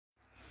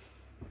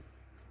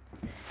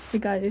Hey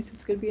guys, this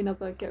is going to be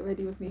another get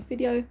ready with me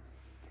video.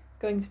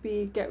 Going to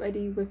be get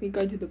ready with me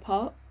going to the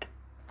park.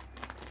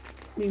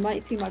 We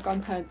might see my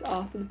grandparents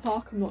after the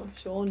park, I'm not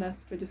sure,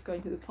 unless we're just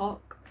going to the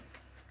park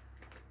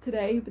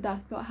today, but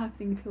that's not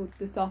happening until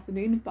this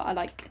afternoon. But I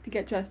like to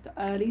get dressed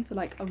early, so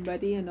like I'm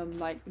ready and I'm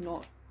like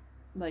not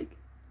like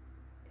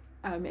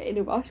in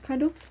a rush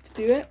kind of to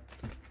do it.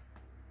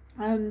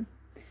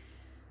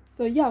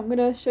 So yeah, I'm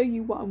gonna show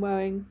you what I'm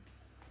wearing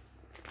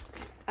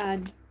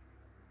and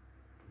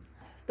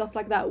stuff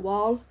like that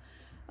while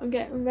I'm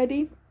getting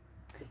ready.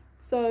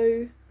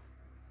 So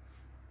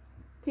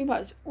pretty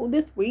much all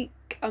this week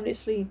I'm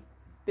literally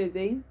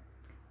busy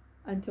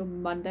until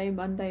Monday.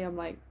 I'm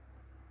like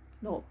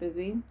not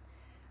busy,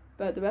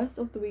 but the rest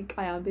of the week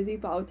I am busy,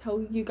 but I'll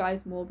tell you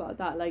guys more about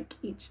that like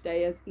each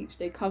day as each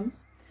day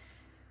comes.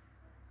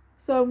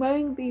 So I'm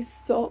wearing these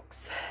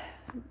socks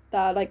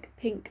that are like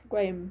pink,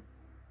 grey and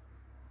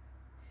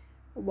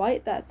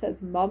white that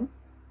says mum.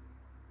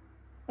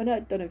 I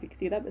don't know if you can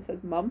see that, but it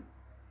says mum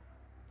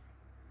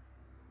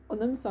on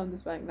them, so I'm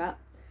just wearing that.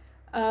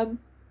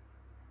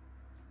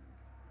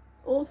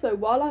 Also,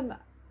 while I'm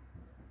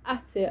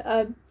at it,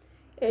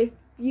 if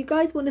you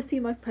guys want to see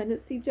my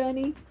pregnancy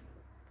journey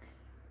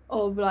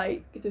of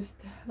like just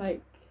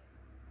like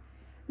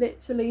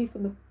literally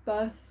from the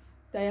first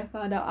day I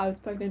found out I was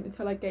pregnant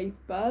until I gave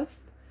birth,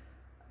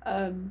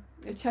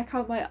 check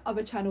out my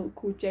other channel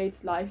called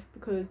Jade's Life,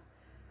 because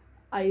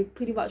I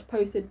pretty much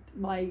posted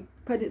my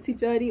pregnancy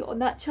journey on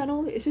that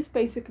channel. It's just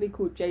basically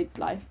called Jade's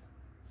Life.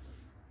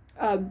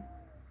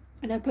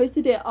 And I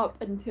posted it up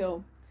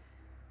until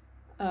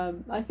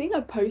I think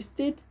I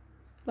posted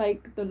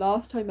like the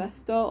last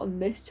trimester on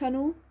this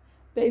channel,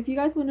 but if you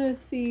guys want to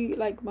see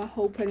like my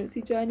whole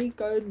pregnancy journey,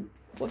 go and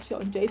watch it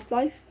on Jade's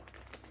Life,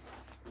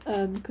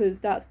 because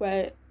that's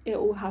where it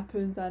all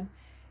happens and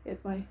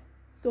it's my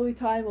story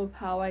time of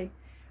how I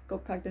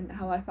got pregnant,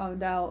 how I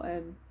found out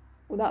and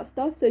all that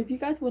stuff. So if you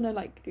guys want to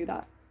like do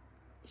that,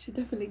 you should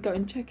definitely go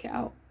and check it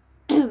out.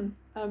 So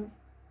I'm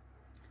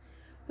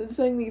just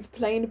wearing these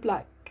plain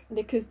black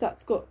knickers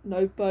that's got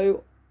no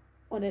bow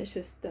on it. It's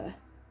just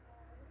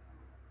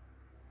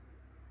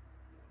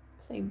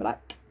plain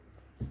black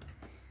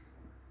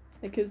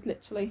knickers,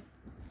 literally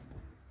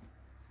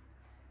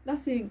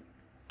nothing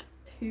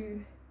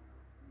too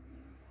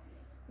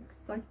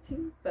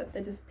exciting, but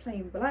they're just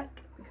plain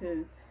black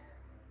because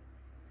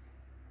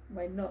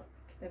why not?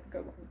 Can never go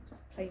wrong with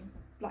just plain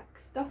black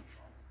stuff.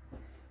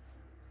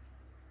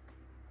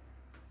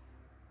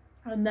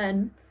 And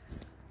then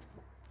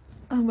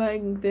I'm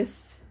wearing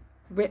this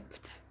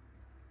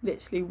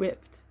literally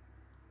ripped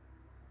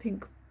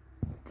pink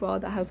bra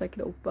that has like a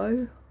little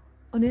bow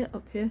on it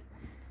up here.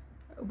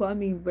 Well, I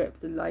mean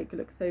ripped, like it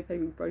looks very,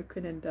 very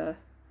broken and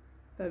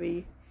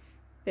very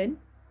thin,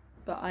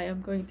 but I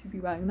am going to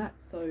be wearing that,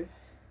 so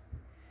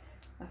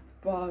that's the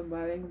bra I'm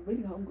wearing. I'm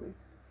really hungry.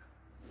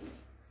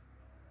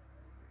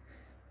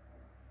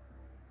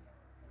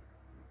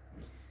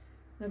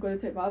 I'm going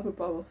to take my other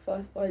bra off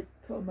first, but I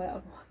put on my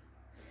other one.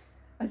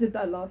 I did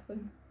that last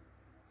time.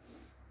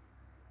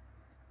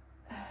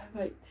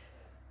 Right,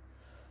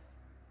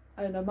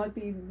 I don't know, I might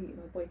be even meeting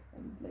my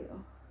boyfriend later,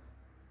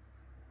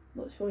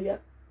 not sure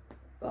yet,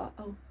 but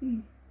I'll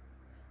see.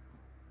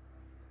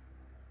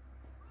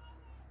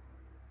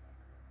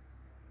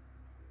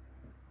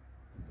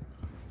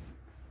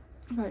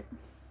 Right,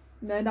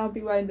 then I'll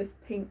be wearing this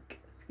pink,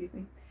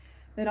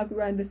 then I'll be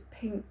wearing this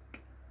pink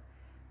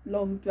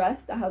long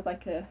dress that has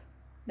like a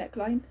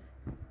neckline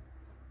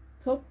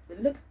top.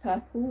 It looks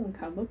purple on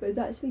camera, but it's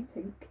actually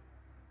pink.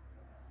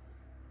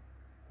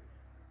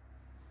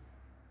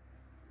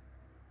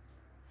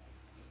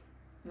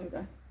 There we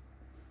go.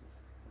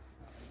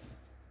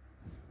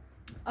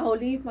 I'll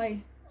leave my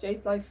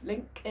Jade's Life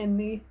link in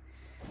the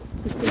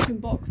description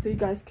box so you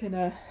guys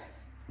can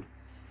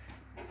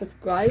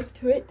subscribe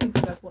to it if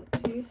you guys want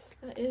to.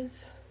 That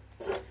is,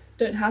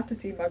 don't have to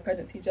see my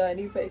pregnancy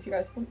journey, but if you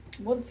guys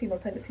want to see my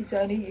pregnancy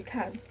journey, you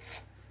can,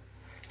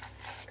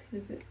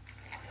 because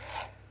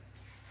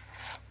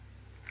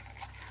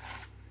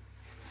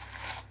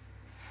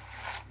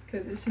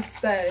it's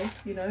just there,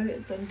 you know,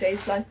 it's on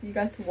Jade's Life for you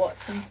guys to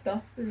watch and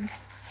stuff, and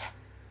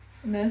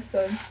there's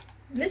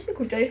literally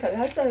called Jade's Life. It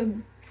has a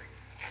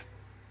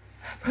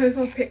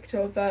profile picture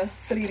of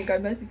Selena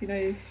Gomez. If you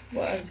know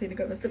what Selena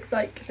Gomez looks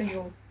like, then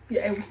you'll be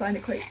able to find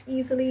it quite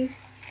easily.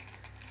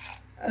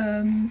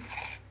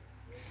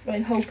 My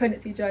whole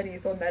pregnancy journey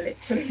is on there,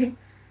 literally.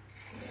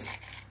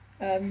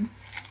 So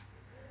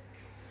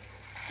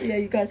yeah,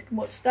 you guys can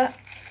watch that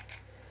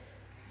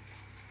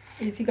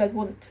if you guys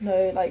want to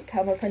know like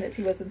how my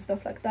pregnancy was and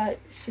stuff like that.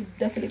 You should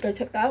definitely go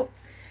check that out,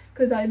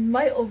 because I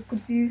might have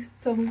confused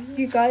some of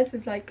you guys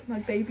with like my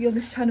baby on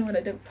this channel when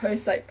I didn't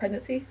post like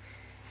pregnancy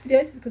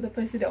videos, because I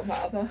posted it on my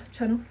other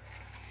channel.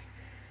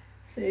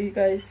 So you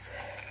guys,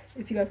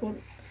 if you guys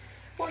want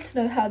to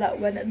know how that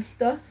went and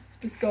stuff,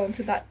 just go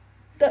onto that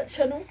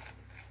channel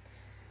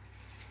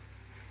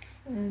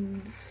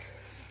and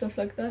stuff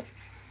like that.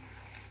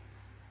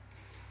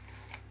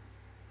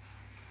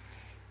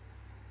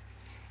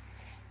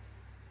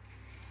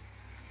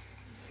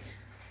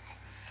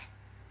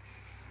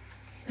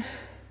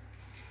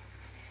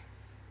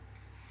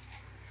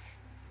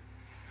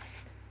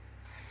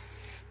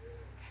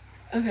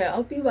 Okay,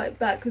 I'll be right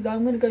back because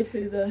I'm gonna go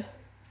to the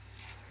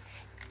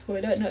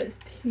toilet. No, it's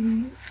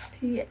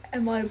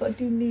TMI, but I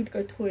do need to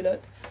go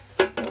toilet.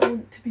 I don't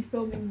want to be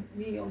filming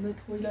me on the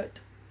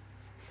toilet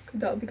because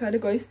that would be kind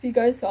of gross for you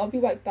guys. So I'll be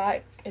right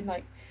back in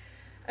like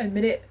a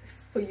minute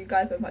for you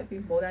guys, but it might be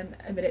more than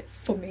a minute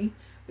for me.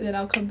 But then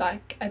I'll come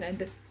back and end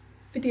this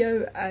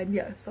video, and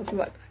yeah, so I'll be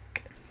right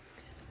back.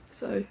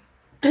 So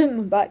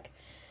I'm back.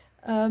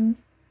 So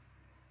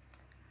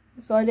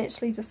I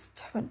literally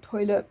just went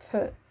toilet,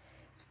 put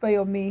spray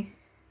on me,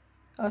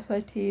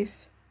 outside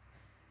teeth.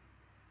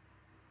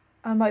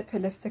 I might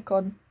put lipstick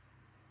on.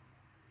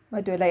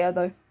 Might do it later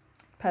though,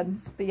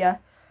 depends. But yeah,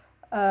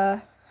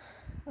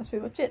 that's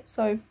pretty much it.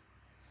 So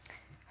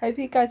hope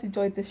you guys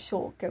enjoyed this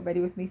short get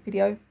ready with me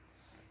video.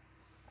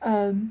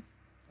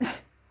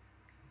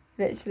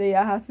 Literally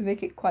I have to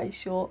make it quite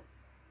short.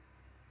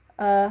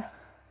 Shall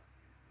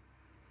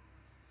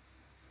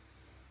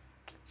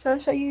I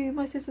show you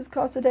my sister's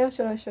class today, or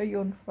shall I show you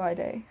on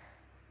Friday?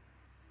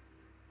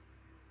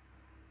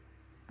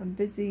 I'm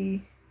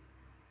busy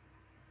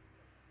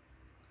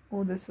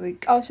all this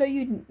week. I'll show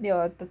you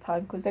near the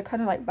time because they're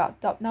kind of like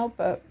wrapped up now,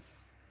 but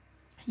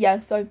yeah,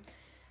 so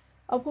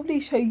I'll probably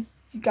show you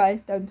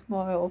guys then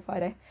tomorrow or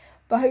Friday.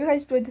 But I hope you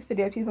guys enjoyed this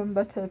video. Please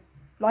remember to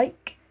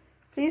like,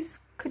 please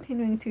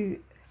continuing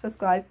to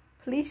subscribe,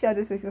 please share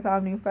this with your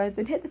family and friends,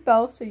 and hit the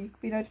bell so you can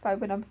be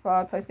notified whenever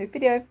I post a new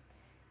video.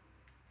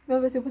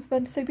 Remember, it was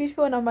meant so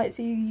beautiful, and I might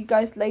see you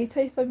guys later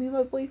if I meet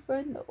my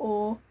boyfriend,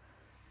 or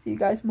see you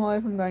guys more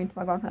if I'm going to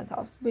my grandparents'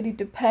 house. Really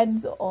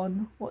depends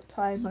on what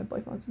time my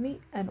boyfriend wants to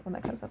meet and all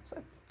that kind of stuff.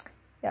 So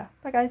yeah,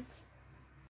 bye guys.